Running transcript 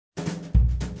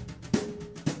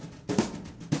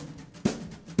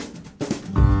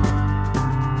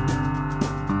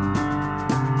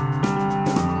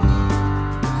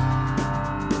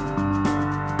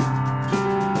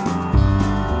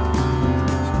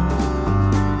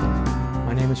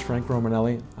Mike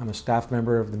Romanelli. I'm a staff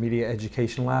member of the Media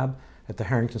Education Lab at the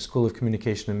Harrington School of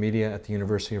Communication and Media at the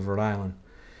University of Rhode Island.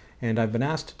 And I've been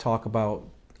asked to talk about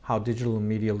how digital and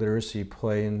media literacy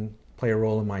play a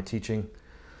role in my teaching.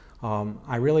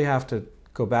 I really have to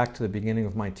go back to the beginning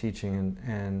of my teaching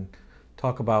and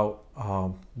talk about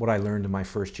what I learned in my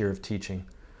first year of teaching.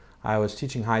 I was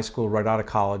teaching high school right out of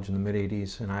college in the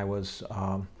mid-'80s, and I was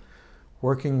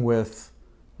working with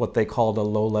what they called a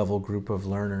low-level group of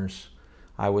learners.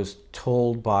 I was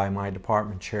told by my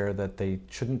department chair that they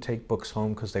shouldn't take books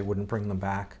home because they wouldn't bring them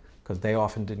back, because they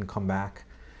often didn't come back,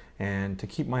 and to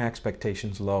keep my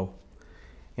expectations low.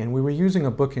 And we were using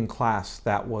a book in class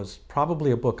that was probably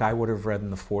a book I would have read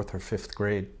in the 4th or 5th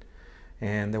grade.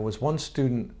 And there was one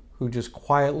student who just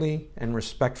quietly and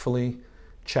respectfully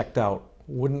checked out,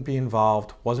 wouldn't be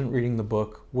involved, wasn't reading the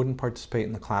book, wouldn't participate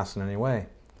in the class in any way.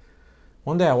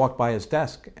 One day I walked by his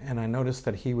desk and I noticed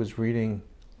that he was reading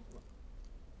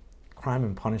Crime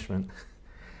and Punishment,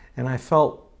 and I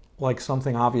felt like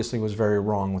something obviously was very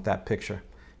wrong with that picture.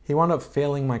 He wound up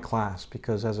failing my class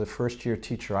because as a first-year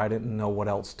teacher I didn't know what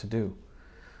else to do.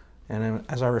 And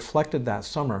as I reflected that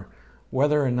summer,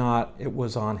 whether or not it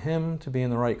was on him to be in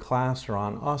the right class or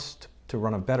on us to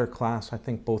run a better class, I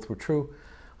think both were true.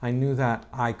 I knew that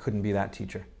I couldn't be that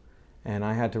teacher, and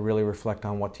I had to really reflect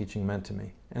on what teaching meant to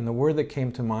me. And the word that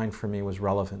came to mind for me was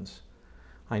relevance.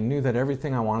 I knew that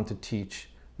everything I wanted to teach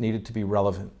needed to be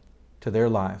relevant to their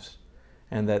lives,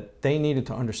 and that they needed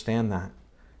to understand that.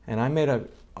 And I made a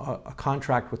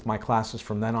contract with my classes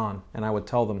from then on, and I would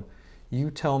tell them, you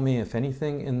tell me if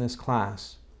anything in this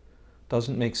class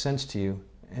doesn't make sense to you,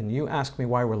 and you ask me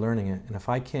why we're learning it, and if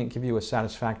I can't give you a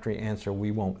satisfactory answer, we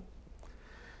won't.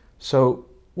 So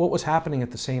what was happening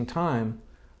at the same time,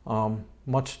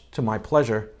 much to my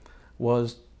pleasure,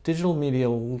 was digital media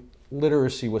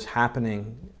literacy was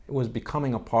happening. It was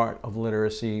becoming a part of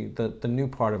literacy, the new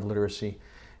part of literacy.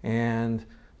 And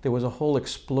there was a whole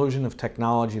explosion of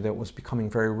technology that was becoming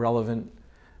very relevant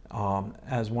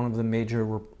as one of the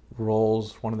major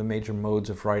roles, one of the major modes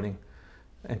of writing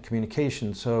and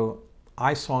communication. So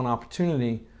I saw an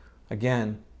opportunity,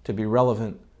 again, to be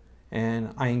relevant,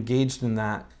 and I engaged in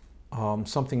that,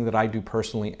 something that I do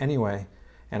personally anyway,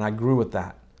 and I grew with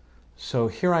that. So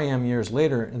here I am years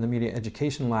later in the Media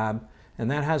Education Lab, and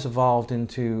that has evolved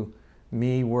into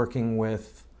me working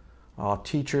with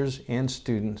teachers and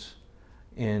students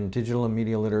in digital and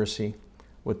media literacy,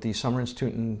 with the Summer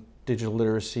Institute in Digital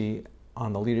Literacy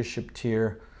on the leadership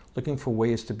tier, looking for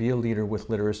ways to be a leader with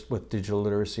digital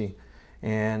literacy,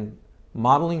 and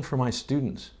modeling for my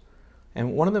students.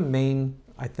 And one of the main,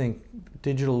 I think,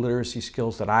 digital literacy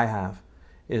skills that I have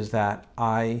is that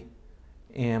I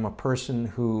am a person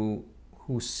who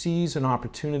sees an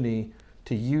opportunity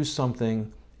to use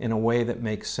something in a way that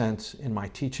makes sense in my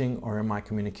teaching or in my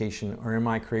communication or in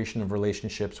my creation of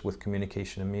relationships with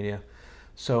communication and media.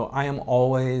 So I am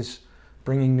always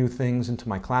bringing new things into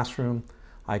my classroom.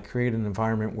 I create an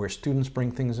environment where students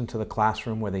bring things into the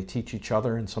classroom, where they teach each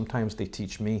other, and sometimes they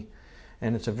teach me.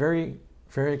 And it's a very,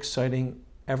 very exciting,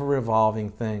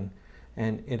 ever-evolving thing.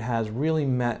 And it has really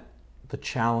met the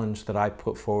challenge that I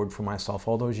put forward for myself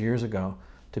all those years ago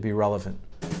to be relevant.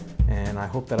 And I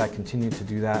hope that I continue to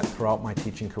do that throughout my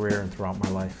teaching career and throughout my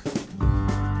life.